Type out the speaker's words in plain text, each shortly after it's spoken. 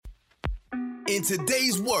In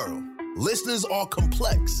today's world, listeners are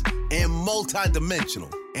complex and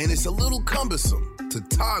multidimensional, and it's a little cumbersome to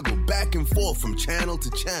toggle back and forth from channel to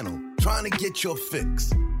channel trying to get your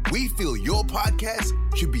fix. We feel your podcast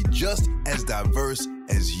should be just as diverse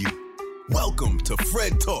as you. Welcome to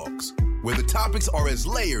Fred Talks, where the topics are as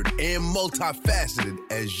layered and multifaceted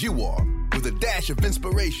as you are, with a dash of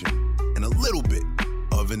inspiration and a little bit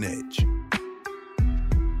of an edge.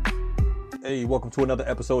 Hey, welcome to another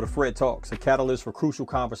episode of Fred Talks, a catalyst for crucial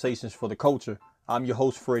conversations for the culture. I'm your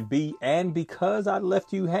host, Fred B. And because I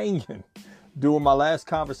left you hanging during my last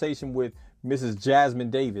conversation with Mrs. Jasmine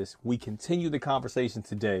Davis, we continue the conversation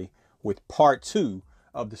today with part 2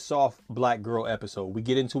 of the Soft Black Girl episode. We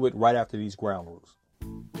get into it right after these ground rules.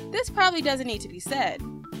 This probably doesn't need to be said,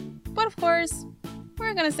 but of course,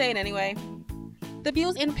 we're going to say it anyway. The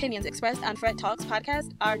views and opinions expressed on Fred Talks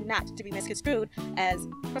podcast are not to be misconstrued as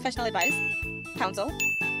professional advice, counsel,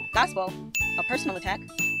 gospel, a personal attack,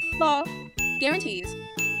 law, guarantees,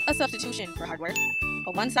 a substitution for hard work,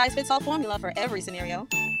 a one-size-fits-all formula for every scenario,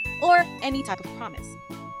 or any type of promise.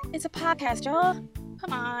 It's a podcast, y'all.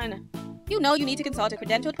 Come on. You know you need to consult a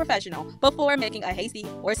credentialed professional before making a hasty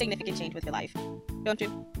or significant change with your life. Don't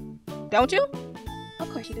you? Don't you?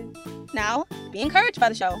 Of course you do. Now, be encouraged by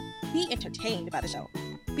the show. Be entertained by the show.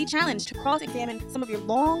 Be challenged to cross-examine some of your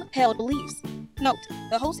long-held beliefs. Note,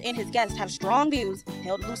 the host and his guests have strong views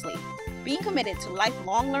held loosely. Being committed to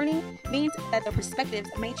lifelong learning means that the perspectives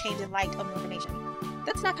may change in light of new information.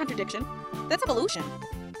 That's not contradiction. That's evolution.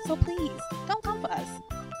 So please, don't come for us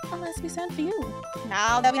unless we send for you.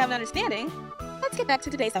 Now that we have an understanding, let's get back to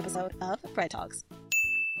today's episode of Fred Talks.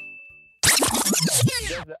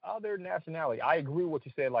 There's the other nationality. I agree with what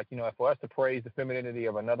you said. Like, you know, for us to praise the femininity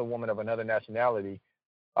of another woman of another nationality,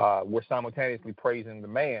 we're simultaneously praising the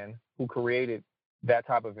man who created that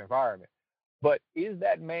type of environment. But is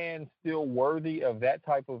that man still worthy of that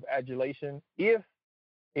type of adulation if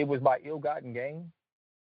it was by ill-gotten gain?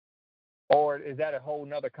 Or is that a whole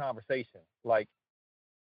nother conversation? Like,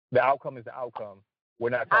 the outcome is the outcome. We're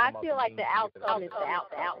not talking about. I feel like the outcome is the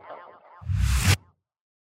outcome.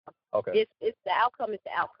 Okay. It's the outcome is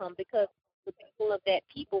the outcome because the people of that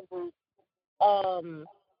people group,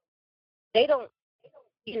 they don't,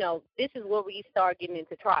 you know, this is where we start getting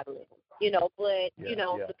into tribalism, you know, but,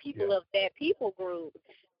 the people of that people group,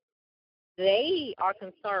 they are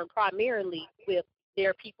concerned primarily with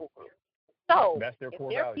their people group. So that's their core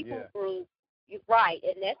their value, people group, right,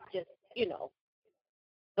 and that's just, you know,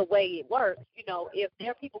 the way it works. You know, if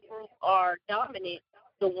their people group are dominant,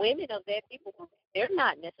 the women of that people group, they're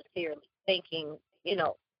not necessarily thinking, you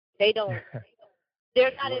know, they're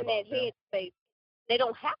not in that headspace. They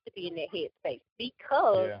don't have to be in that headspace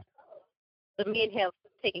because the men have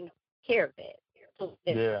taken care of that. So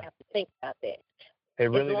they don't have to think about that.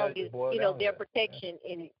 It really as long as, you know, their protection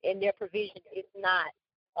and their provision is not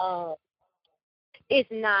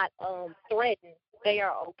threatened, they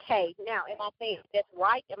are okay. Now, am I saying that's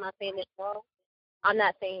right? Am I saying that's wrong? I'm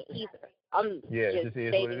not saying either. I'm just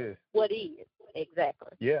stating what is. Exactly.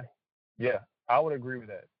 Yeah, I would agree with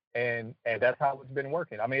that, and that's how it's been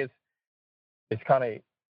working. I mean, it's kind of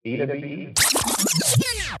E to B. You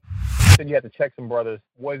said you had to check some brothers.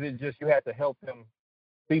 Was it just you had to help them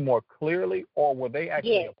see more clearly, or were they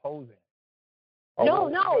actually opposing? No,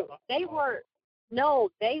 they were.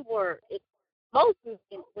 Most of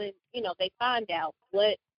them, when they find out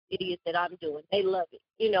what it is that I'm doing, they love it.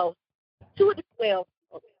 2 of the 12,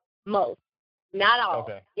 most, not all.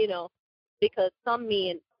 Okay. Because some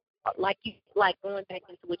men, like going back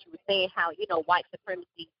into what you were saying, how, white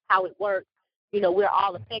supremacy, how it works, we're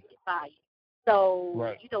all affected by it.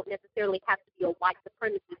 So you don't necessarily have to be a white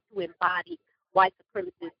supremacist to embody white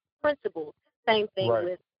supremacist principles. Same thing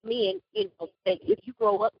with men, that if you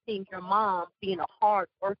grow up seeing your mom being a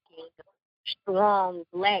hard-working, strong,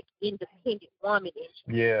 black, independent woman and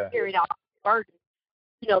she carried out burden,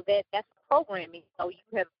 that's programming. So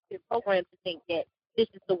you have been programmed to think that this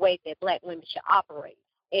is the way that black women should operate.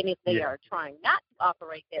 And if they are trying not to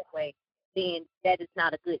operate that way, then that is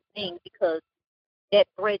not a good thing because that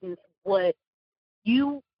threatens what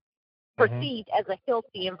you perceive as a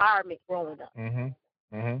healthy environment growing up.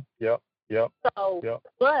 Yep. So,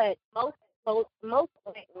 but most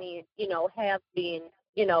black men, have been,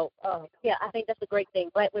 I think that's a great thing.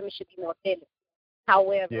 Black women should be more feminine.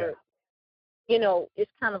 However,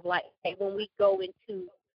 it's kind of like, hey, when we go into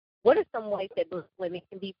what are some ways that black women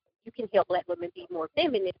can be, you can help black women be more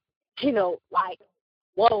feminine, like,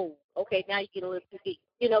 whoa, okay, now you get a little too deep,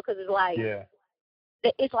 because it's like,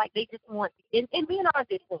 it's like they just want, and being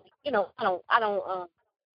honest,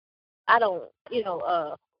 I don't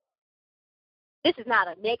this is not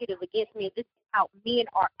a negative against men. This is how men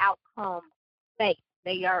are outcome based.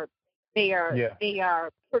 They are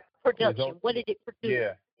production. Result. What did it produce?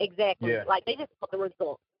 Yeah. Exactly. Yeah. Like they just want the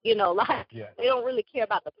result. You know, like they don't really care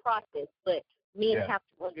about the process. But men have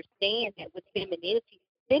to understand that with femininity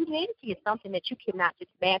is something that you cannot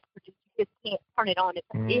just mass produce. You just can't turn it on.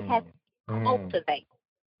 It has to cultivate.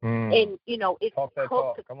 And you know, it's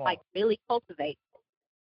really cultivate.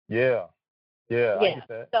 Yeah. Yeah. I get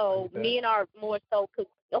that. So men are more so,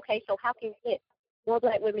 okay, so how can more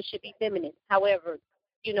Black women should be feminine? However,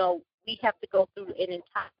 you know, we have to go through an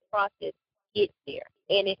entire process to get there.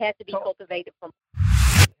 And it has to be cultivated from.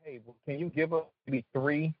 Hey, well, can you give us maybe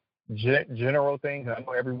 3 general things? I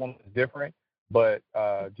know every woman is different, but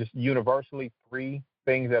just universally 3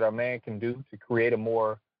 things that a man can do to create a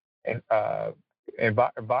more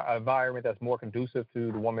environment that's more conducive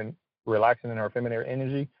to the woman relaxing in her feminine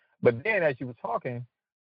energy. But then as you were talking,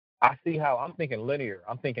 I see how I'm thinking linear.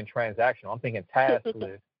 I'm thinking transactional. I'm thinking task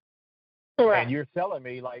list. Correct. And you're telling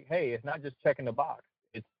me like, hey, it's not just checking the box.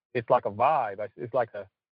 It's like a vibe. It's like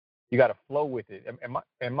you got to flow with it.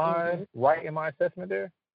 Am I right in my assessment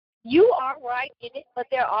there? You are right in it, but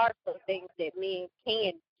there are some things that men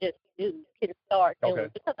can just do, can start doing.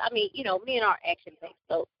 Because, I mean, you know, men are action-based,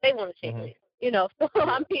 so they want to check it, you know. So,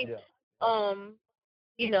 I mean,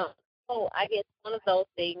 you know, so I guess one of those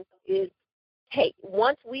things is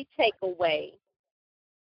once we take away,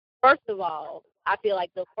 first of all, I feel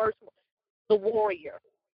like the warrior,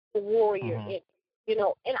 and, you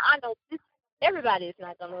know, and I know everybody is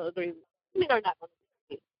not going to agree with it. Men are not going to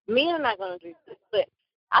agree with it. Men are not going to agree with it, but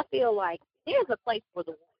I feel like there's a place for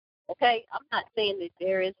the woman, okay? I'm not saying that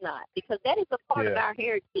there is not, because that is a part of our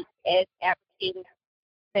heritage as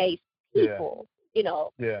African-based people, you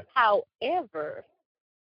know. However,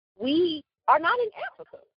 we are not in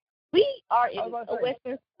Africa. We are in a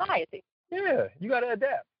Western society. Yeah, you got to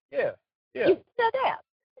adapt. Yeah. You got to adapt.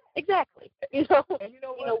 Exactly. You know, and you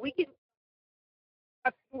know we can. I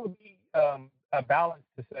think it would be a balance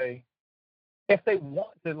to say, if they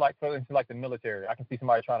want to, like, go into like the military, I can see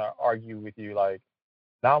somebody trying to argue with you, like,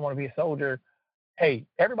 now I want to be a soldier. Hey,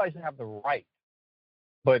 everybody should have the right,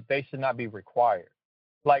 but they should not be required.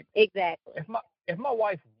 Like, exactly. If my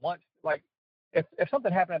wife wants, like, if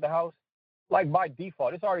something happened at the house, like, by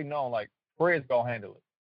default, it's already known, like, Fred's gonna handle it.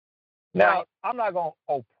 Now, I'm not gonna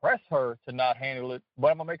oppress her to not handle it, but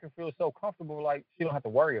I'm gonna make her feel so comfortable, like she don't have to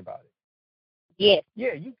worry about it. Yes.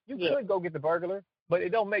 Yeah, you could go get the burglar, but it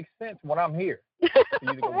don't make sense when I'm here.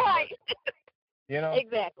 Right. You know?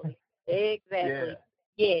 Exactly. Yeah.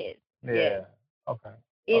 Yes. Yeah. Okay.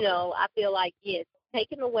 You know, I feel like, yes,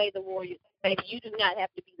 taking away the warrior, baby, you do not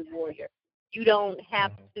have to be the warrior. You don't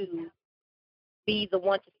have to be the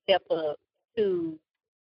one to step up to,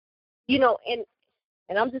 you know, and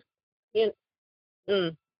I'm just,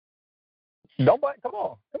 Nobody, come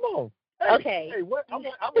on. Hey, okay. Hey, what? I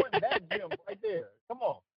want that gym right there. Come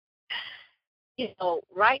on. You know,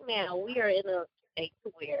 right now we are in a state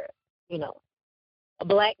where, you know,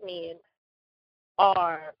 Black men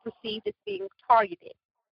are perceived as being targeted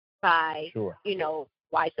by, you know,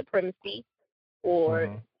 white supremacy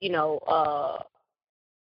or, you know,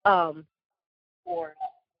 or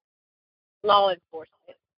law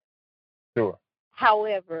enforcement. Sure.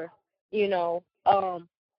 However, you know, and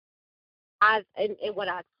what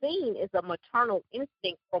I've seen is a maternal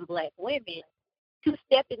instinct from Black women to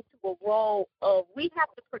step into a role of, we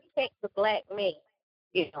have to protect the Black man,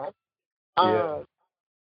 you know.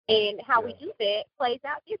 And how we do that plays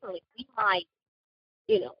out differently. We might,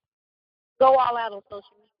 you know, go all out on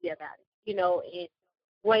social media about it, you know, and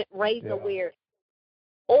raise awareness,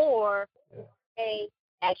 or they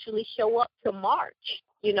actually show up to march,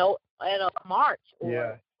 you know, at a march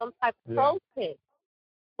or some type of protest.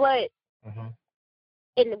 But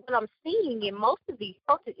and what I'm seeing in most of these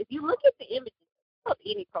protests, if you look at the images of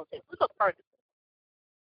any protest, look up Ferguson.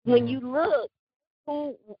 When you look,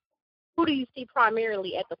 who do you see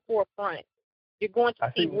primarily at the forefront? You're going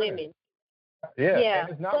to see women. Yeah. And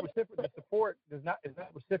it's not reciprocal. The support is not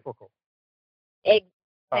reciprocal. It's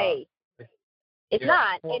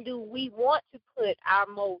not. And do we want to put our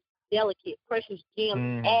most delicate, precious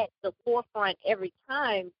gems at the forefront every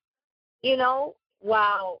time? You know,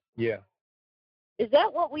 while is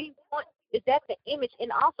that what we want? Is that the image?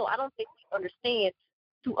 And also, I don't think we understand,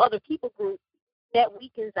 to other people groups, that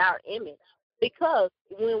weakens our image, because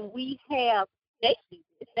when we have, they see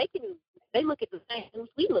this, they look at the same things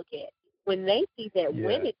we look at. When they see that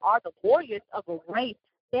women are the warriors of a race,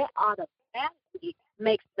 that automatically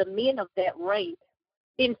makes the men of that race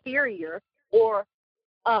inferior or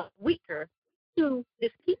weaker to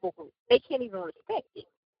this people group. They can't even respect it.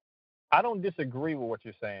 I don't disagree with what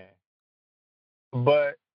you're saying,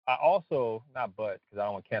 but I also because I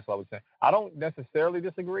don't want to cancel out what you're saying. I don't necessarily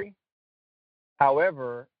disagree.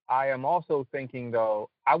 However, I am also thinking though.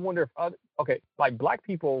 I wonder if like Black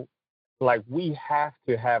people, like we have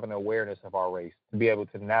to have an awareness of our race to be able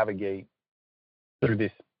to navigate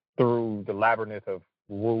through the labyrinth of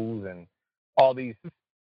rules and all these.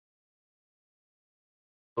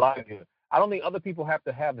 I don't think other people have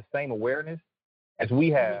to have the same awareness as we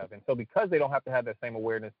have. And so because they don't have to have that same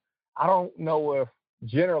awareness, I don't know if,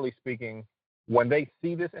 generally speaking, when they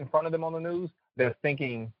see this in front of them on the news, they're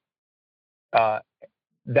thinking that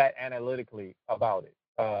analytically about it.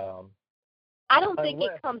 I don't think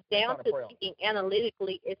it comes down to thinking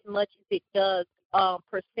analytically as much as it does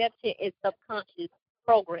perception and subconscious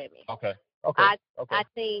programming. Okay. I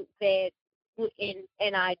think that,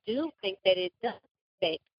 and I do think that it does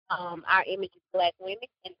affect our image as Black women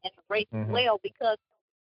and the race as well, because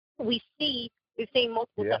we've seen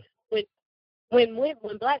multiple times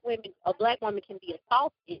when Black women, a Black woman can be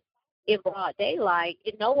assaulted in broad daylight,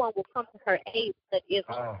 and no one will come to her aid. But if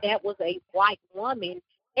that was a white woman,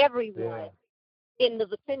 everyone in the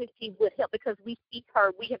vicinity would help, because we see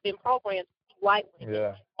her. We have been programmed to see white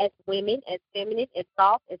women as women, as feminine, as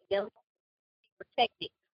soft, as delicate, protected.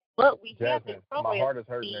 But we have been programmed. My heart is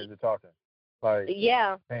hurting as you're talking. Like,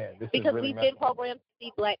 man, this because is really we've been programmed to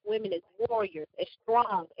see Black women as warriors, as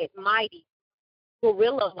strong, as mighty,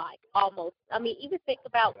 gorilla-like almost. I mean, even think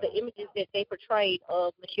about the images that they portrayed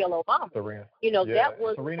of Michelle Obama. Serena. That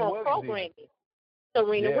was Serena from programming.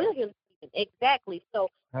 Serena Williams, exactly. So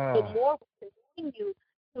the more we continue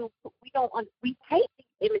to, we hate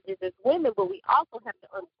these images as women, but we also have to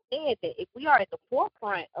understand that if we are at the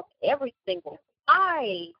forefront of every single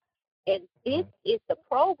fight, and this is the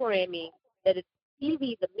programming that is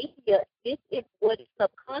TV, the media, this is what is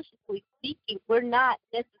subconsciously speaking. We're not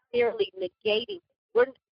necessarily negating.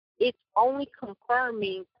 It's only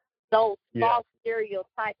confirming those false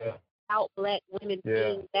stereotypes about Black women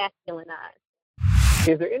being masculinized.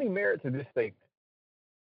 Is there any merit to this statement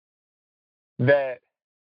that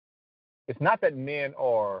it's not that men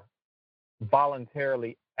are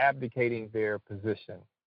voluntarily abdicating their position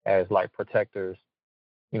as like protectors,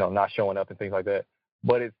 not showing up and things like that,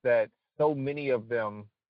 but it's that so many of them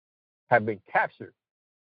have been captured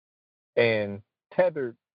and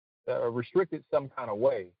tethered, restricted some kind of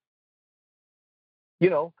way.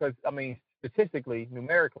 Because, I mean, statistically,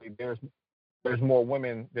 numerically, there's more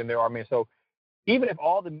women than there are men. So even if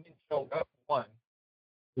all the men showed up,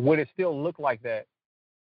 would it still look like that?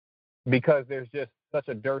 Because there's just such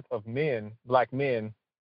a dearth of men, Black men,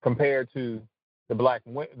 compared to the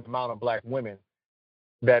amount of Black women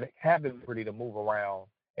that have the liberty to move around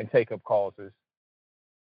and take up causes.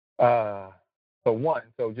 So one,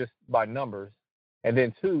 just by numbers. And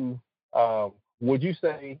then two, would you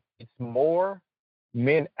say it's more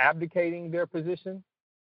men abdicating their position?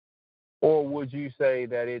 Or would you say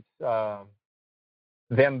that it's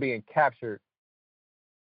them being captured,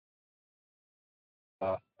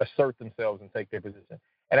 assert themselves and take their position?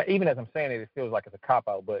 And even as I'm saying it feels like it's a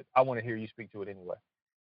cop-out, but I want to hear you speak to it anyway.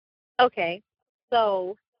 Okay.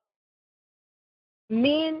 So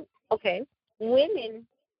women,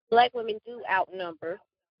 Black women do outnumber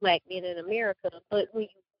Black men in America, but when you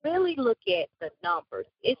really look at the numbers,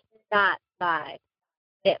 it's not by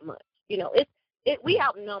that much. We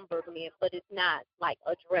outnumber men, but it's not like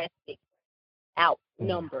a drastic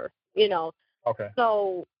outnumber. Okay.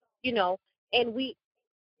 So and we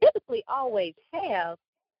typically always have.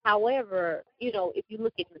 However, if you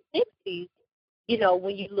look at the 60s,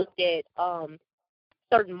 when you looked at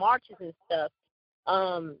certain marches and stuff,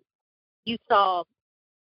 you saw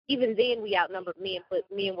even then we outnumbered men, but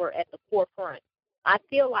men were at the forefront. I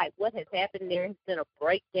feel like what has happened there has been a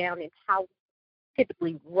breakdown in how we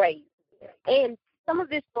typically raise. And some of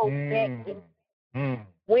this goes back to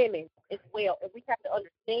women as well. And we have to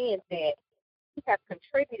understand that we have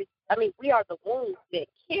contributed. I mean, we are the wombs that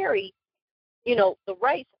carry, the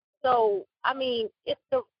race. So, I mean, it's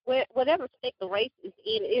whatever state the race is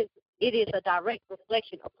in, it is a direct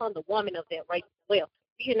reflection upon the woman of that race as well.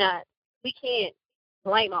 We can't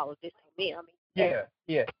blame all of this on men. I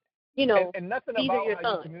mean, and nothing about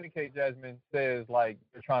how you communicate, Jasmine, says like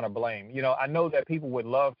you're trying to blame. I know that people would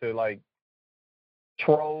love to like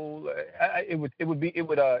troll.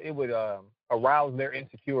 It would arouse their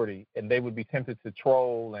insecurity, and they would be tempted to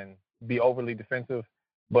troll and be overly defensive.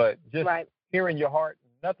 But just hearing your heart,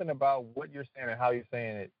 nothing about what you're saying and how you're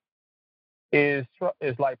saying it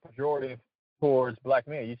is like pejorative towards Black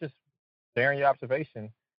men. You're just sharing your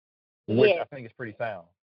observation, which I think is pretty sound.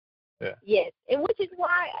 Yes, and which is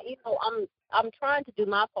why I'm trying to do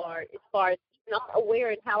my part as far as I'm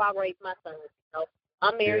aware in how I raise my sons.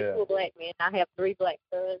 I'm married to a black man. I have 3 black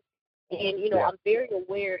sons, and I'm very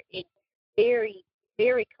aware and very,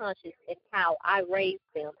 very conscious in how I raised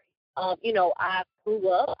them. I grew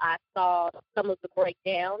up. I saw some of the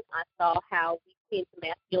breakdowns. I saw how we tend to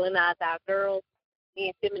masculinize our girls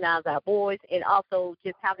and feminize our boys, and also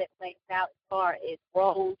just how that plays out as far as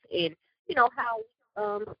roles and how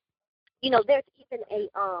there's even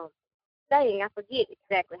a saying, I forget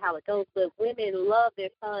exactly how it goes, but women love their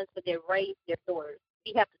sons, but they raise their daughters.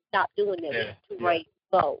 We have to stop doing that to raise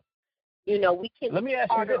both. We can. Let me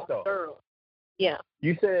ask you this though. Girls. Yeah.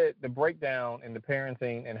 You said the breakdown in the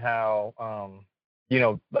parenting and how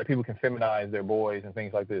like people can feminize their boys and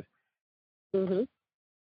things like this. Mhm.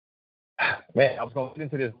 Man, I was going to get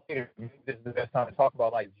into this later. This is the best time to talk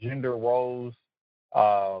about like gender roles.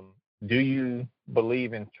 Do you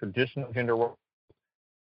believe in traditional gender roles?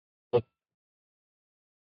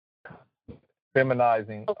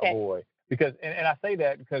 Feminizing a boy. Because and I say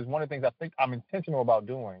that because one of the things I think I'm intentional about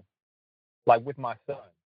doing, like with my son,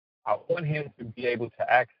 I want him to be able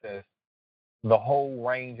to access the whole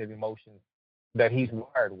range of emotions that he's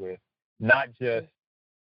wired with, not just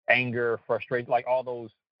anger, frustration, like all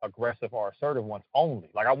those aggressive or assertive ones only.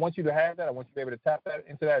 Like I want you to have that. I want you to be able to tap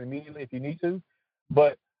into that immediately if you need to.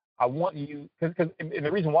 But I want you, because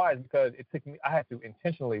the reason why is because it took me, I had to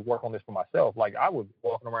intentionally work on this for myself. Like I was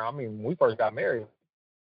walking around, when we first got married,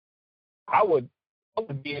 I would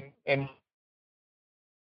be in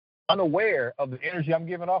unaware of the energy I'm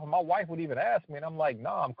giving off. And my wife would even ask me, and I'm like,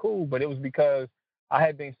 nah, I'm cool. But it was because I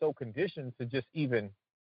had been so conditioned to just even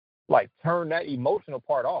like turn that emotional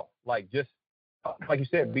part off. Like just, like you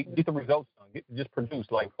said, get the results done. Just produce.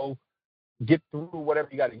 Like, get through whatever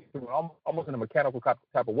you got to get through, almost in a mechanical type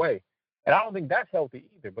of way. And I don't think that's healthy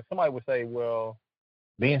either. But somebody would say, well,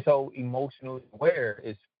 being so emotionally aware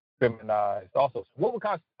is feminized also. So what would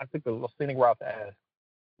constitute, I think the scenic route to ask,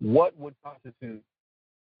 what would constitute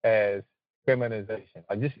as feminization?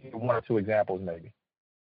 Like just 1 or 2 examples maybe.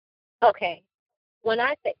 Okay. When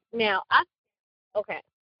I say,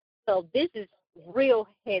 so this is real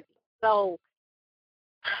heavy. So,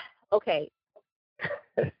 okay.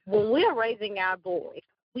 When we're raising our boys,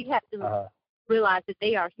 we have to realize that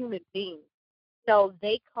they are human beings. So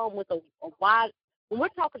they come with a wide, when we're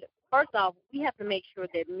talking, first off, we have to make sure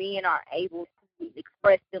that men are able to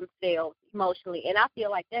express themselves emotionally. And I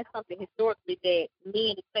feel like that's something historically that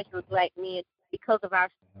men, especially black men, because of our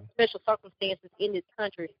special circumstances in this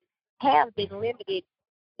country, have been limited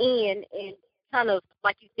in and kind of,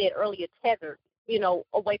 like you said earlier, tethered,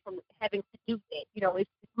 away from having to do that. It's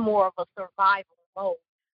more of a survival mode.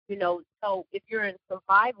 So if you're in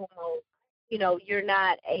survival mode, you're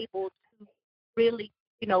not able to really,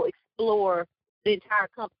 explore the entire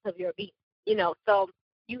compass of your being. So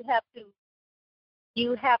you have to.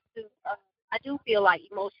 I do feel like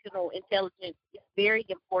emotional intelligence is very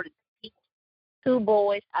important to teach to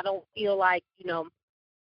boys. I don't feel like,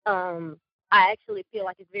 I actually feel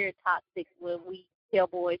like it's very toxic when we tell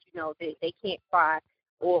boys, that they can't cry,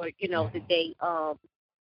 or that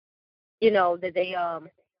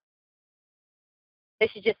they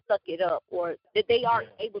should just suck it up, or that they aren't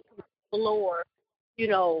able to explore,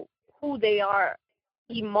 who they are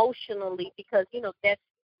emotionally, because that's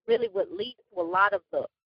really what leads to a lot of the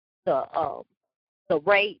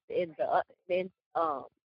rape and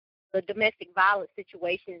the domestic violence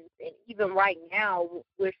situations. And even right now,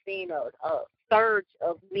 we're seeing a surge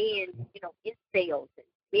of men, incels and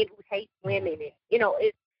men who hate women,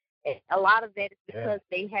 and a lot of that is because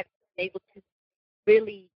they have been able to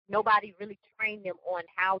nobody really trained them on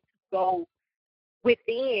how to go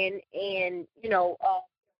within and,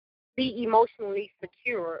 be emotionally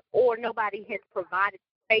secure, or nobody has provided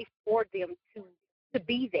space for them to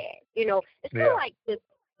be that. It's kind of like with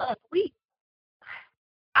us.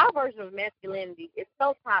 Our version of masculinity is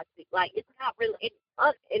so toxic. Like, it's not really,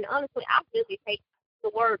 and honestly, I really hate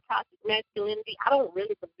the word toxic masculinity. I don't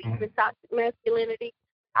really believe in toxic masculinity.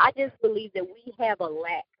 I just believe that we have a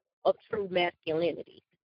lack of true masculinity.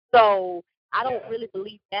 So I don't really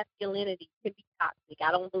believe masculinity can be toxic.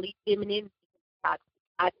 I don't believe femininity can be toxic.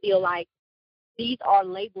 I feel like these are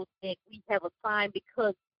labels that we have assigned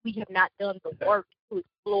because we have not done the work to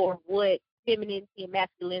explore what femininity and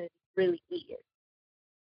masculinity really is.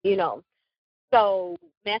 So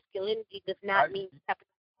masculinity does not mean you have to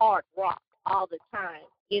be hard rock all the time.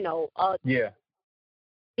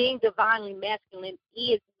 Being divinely masculine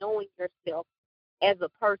is knowing yourself as a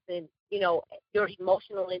person, your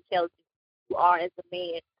emotional intelligence you are as a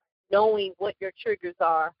man, knowing what your triggers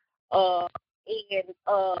are, and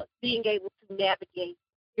being able to navigate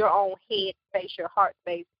your own head space, your heart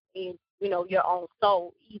space, and, your own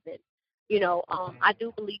soul even. I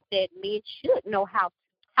do believe that men should know how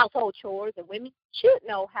household chores, and women should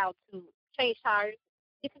know how to change tires,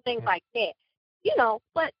 different things like that.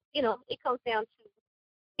 But, it comes down to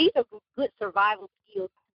these are good survival skills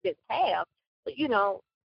to just have. But,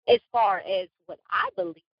 as far as what I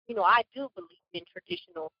believe, I do believe in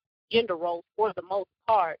traditional gender roles for the most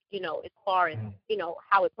part, as far as,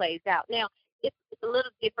 how it plays out. Now, it's a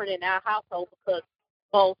little different in our household because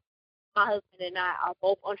both my husband and I are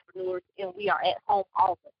both entrepreneurs, and we are at home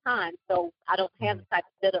all the time. So I don't have the type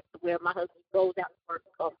of setup to where my husband goes out to work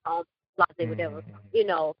and comes home, whatever,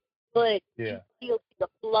 But you still see the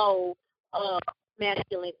flow of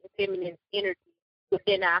masculine and feminine energy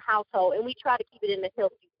within our household, and we try to keep it in a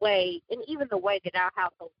healthy way. And even the way that our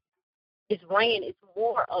household is ran is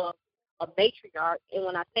more of a matriarch. And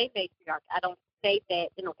when I say matriarch, I don't say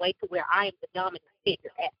that in a way to where I am the dominant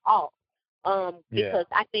figure at all. Because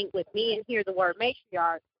I think when men hear the word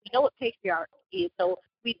matriarch, we know what patriarch is, so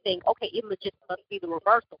we think, okay, it must be the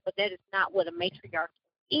reversal, but that is not what a matriarch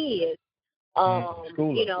is. Don't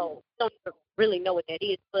really know what that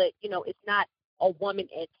is, but it's not a woman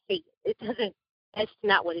as head. It doesn't. That's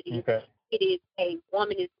not what it is. Okay. It is a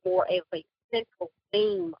woman is more of a central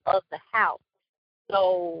theme of the house.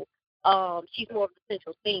 So she's more of the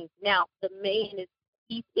central theme. Now the man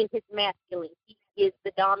he's in his masculine. He is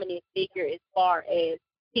the dominant figure as far as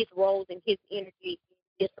his roles and his energy,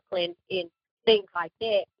 discipline, and things like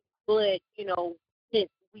that. But, since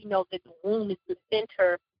we know that the womb is the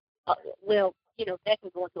center, that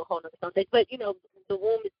can go into a whole other context. But, the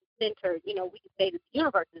womb is the center. We can say that the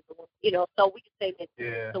universe is the womb, so we can say that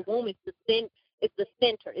the womb is the center. It's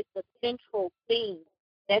the central theme.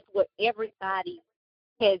 That's what everybody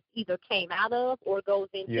has either came out of or goes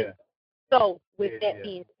into. Yeah. So with that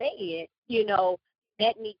being said,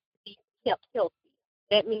 that needs to be kept healthy.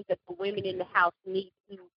 That means that the women in the house need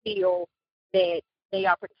to feel that they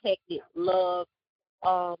are protected, loved,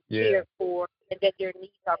 cared for, and that their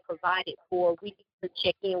needs are provided for. We need to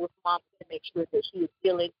check in with mom to make sure that she is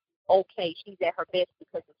feeling okay. She's at her best,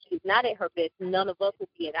 because if she's not at her best, none of us will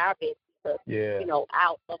be at our best, because,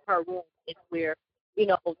 out of her room is where,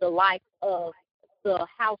 the life of the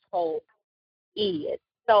household is.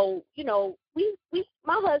 So,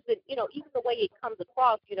 my husband, even the way it comes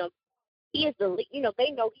across, he is the,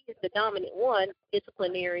 they know he is the dominant one,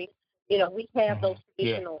 disciplinary. We have those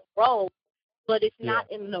traditional roles, but it's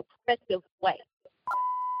not in an oppressive way.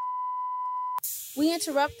 We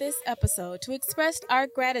interrupt this episode to express our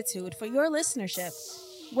gratitude for your listenership.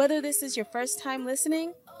 Whether this is your first time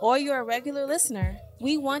listening or you're a regular listener,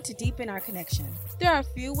 we want to deepen our connection. There are a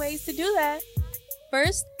few ways to do that.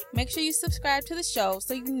 First, make sure you subscribe to the show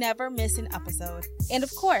so you never miss an episode. And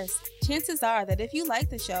of course, chances are that if you like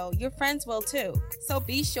the show, your friends will too. So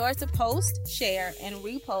be sure to post, share, and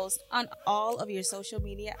repost on all of your social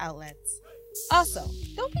media outlets. Also,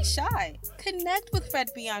 don't be shy. Connect with Fred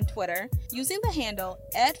B on Twitter using the handle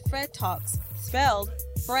 @FredTalks, spelled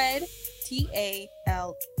Fred,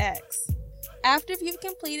 Talx. After you've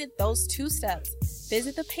completed those 2 steps,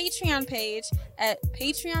 visit the Patreon page at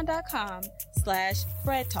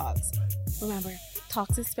patreon.com/FredTalks. Remember,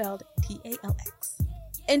 Talks is spelled Talx.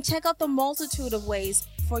 And check out the multitude of ways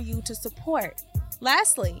for you to support.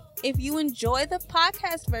 Lastly, if you enjoy the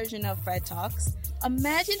podcast version of Fred Talks,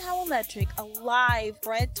 imagine how electric a live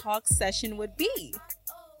Fred Talks session would be.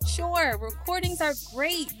 Sure, recordings are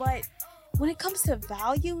great, but when it comes to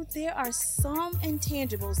value, there are some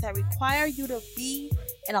intangibles that require you to be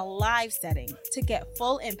in a live setting to get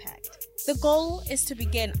full impact. The goal is to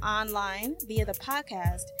begin online via the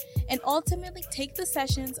podcast and ultimately take the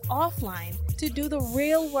sessions offline to do the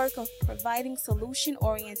real work of providing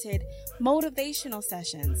solution-oriented, motivational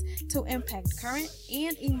sessions to impact current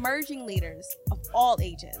and emerging leaders of all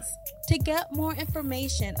ages. To get more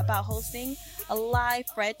information about hosting a live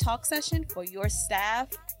Fred Talk session for your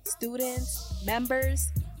staff, students,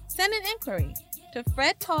 members, send an inquiry to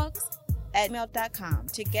fredtalks@mail.com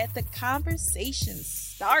to get the conversation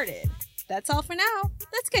started. That's all for now.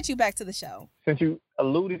 Let's get you back to the show. Since you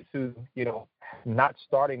alluded to, not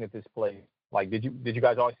starting at this place, like, did you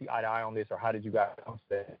guys always see eye to eye on this, or how did you guys come to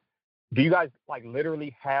that? Do you guys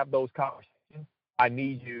literally have those conversations? I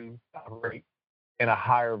need you to operate in a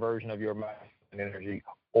higher version of your masculine energy,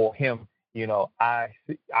 or him, I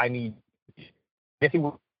need. I guess he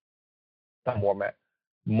would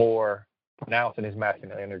more pronounced in his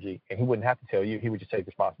masculine energy, and he wouldn't have to tell you. He would just take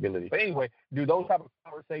responsibility. But anyway, do those type of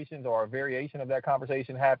conversations or a variation of that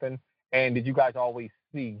conversation happen? And did you guys always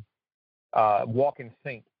see walk in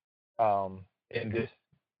sync in this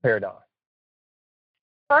paradigm?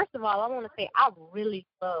 First of all, I want to say I really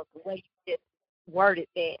love the way you just worded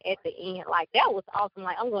that at the end. Like, that was awesome.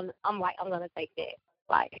 Like, I'm gonna take that.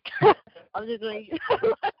 Like, I'm just going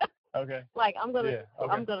to. Okay. Like, I'm gonna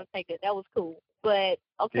take it. That was cool. But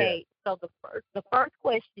okay, so the first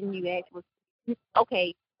question you asked was,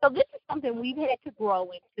 okay, so this is something we've had to grow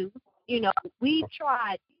into. You know, we've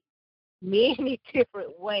tried many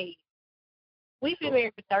different ways. We've been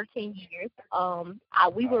married for 13 years.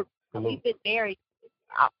 We've been married.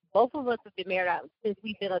 Both of us have been married since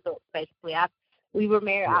we've been adults. Basically, we were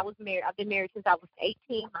married. I was married. I've been married since I was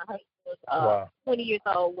 18. My husband was 20 years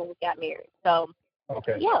old when we got married. So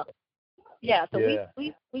okay. Yeah. So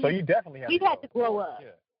so you definitely we've had to grow up.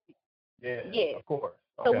 Yeah. Of course.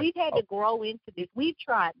 So we've had to grow into this. We've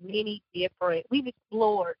tried we've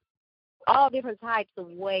explored all different types of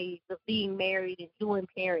ways of being married and doing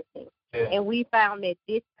parenting. Yeah. And we found that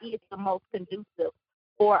this is the most conducive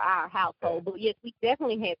for our household. But yes, we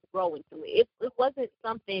definitely had to grow into it. It wasn't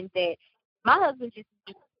something that my husband just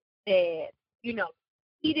said,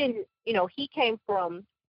 he didn't, he came from,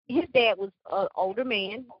 his dad was an older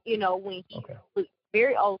man, when he was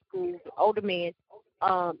very old school, older man.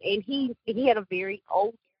 And he had a very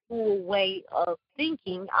old school way of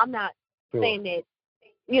thinking. I'm not saying that,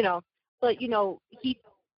 but,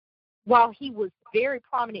 while he was very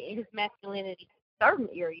prominent in his masculinity in certain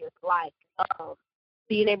areas, like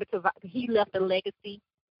being able to, he left a legacy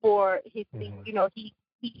for his things.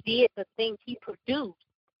 He did the things he produced.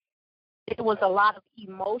 There was a lot of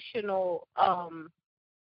emotional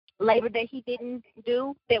labor that he didn't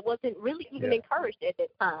do that wasn't really even encouraged at that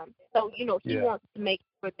time. So, he wants to make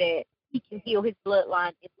sure that he can heal his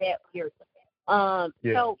bloodline in that area.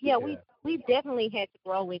 We've definitely had to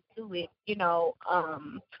grow into it, and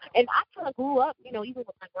I kind of grew up, even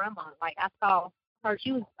with my grandma. Like, I saw her,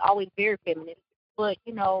 she was always very feminine, but,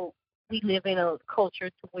 we live in a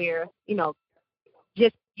culture to where,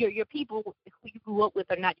 just your people who you grew up with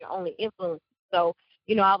are not your only influence. So,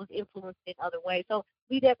 I was influenced in other ways. So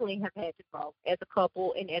we definitely have had to grow as a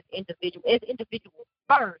couple and as individuals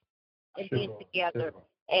first, and then together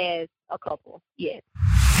as a couple. Yes.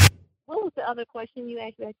 What was the other question you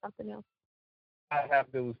asked? You asked something else. I have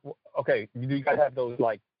those. Okay, you guys have those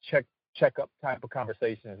like check up type of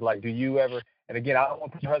conversations. Like, do you ever? And again, I don't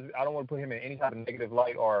want to put him in any type of negative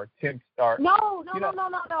light or tempt start. No.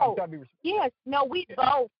 Yes, no, we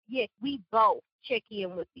both check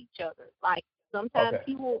in with each other. Like, sometimes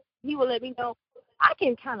he will let me know. I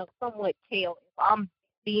can kind of somewhat tell if I'm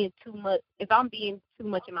being too much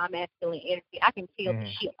in my masculine energy. I can tell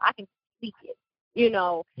the shit. I can speak it.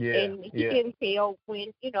 And he can tell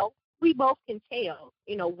when, we both can tell,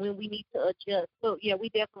 when we need to adjust. So, we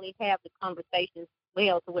definitely have the conversations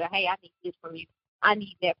well to where, hey, I need this from you. I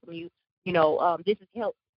need that from you. This is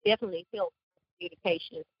definitely help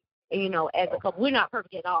communication. And, as a couple, we're not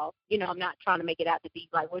perfect at all. I'm not trying to make it out to be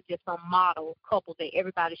like we're just some model couple that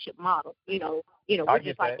everybody should model. We're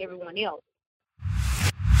just like everyone else.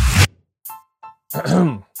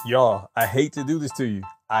 Y'all, I hate to do this to you.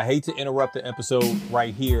 I hate to interrupt the episode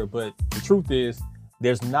right here, but the truth is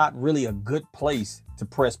there's not really a good place to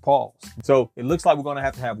press pause. So it looks like we're going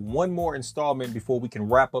to have one more installment before we can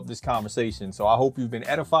wrap up this conversation. So I hope you've been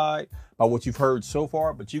edified by what you've heard so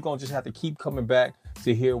far, but you're going to just have to keep coming back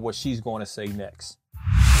to hear what she's going to say next.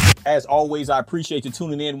 As always, I appreciate you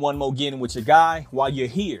tuning in one more again with your guy. While you're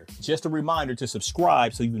here, just a reminder to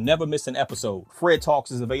subscribe so you never miss an episode. Fred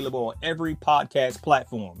Talks is available on every podcast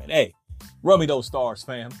platform. And hey, run me those stars,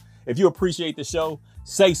 fam. If you appreciate the show,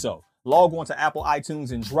 say so. Log on to Apple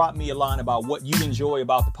iTunes and drop me a line about what you enjoy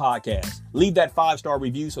about the podcast. Leave that 5-star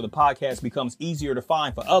review so the podcast becomes easier to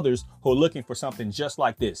find for others who are looking for something just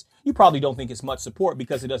like this. You probably don't think it's much support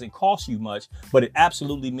because it doesn't cost you much, but it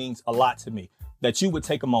absolutely means a lot to me that you would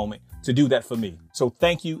take a moment to do that for me. So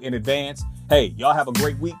thank you in advance. Hey, y'all have a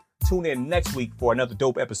great week. Tune in next week for another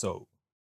dope episode.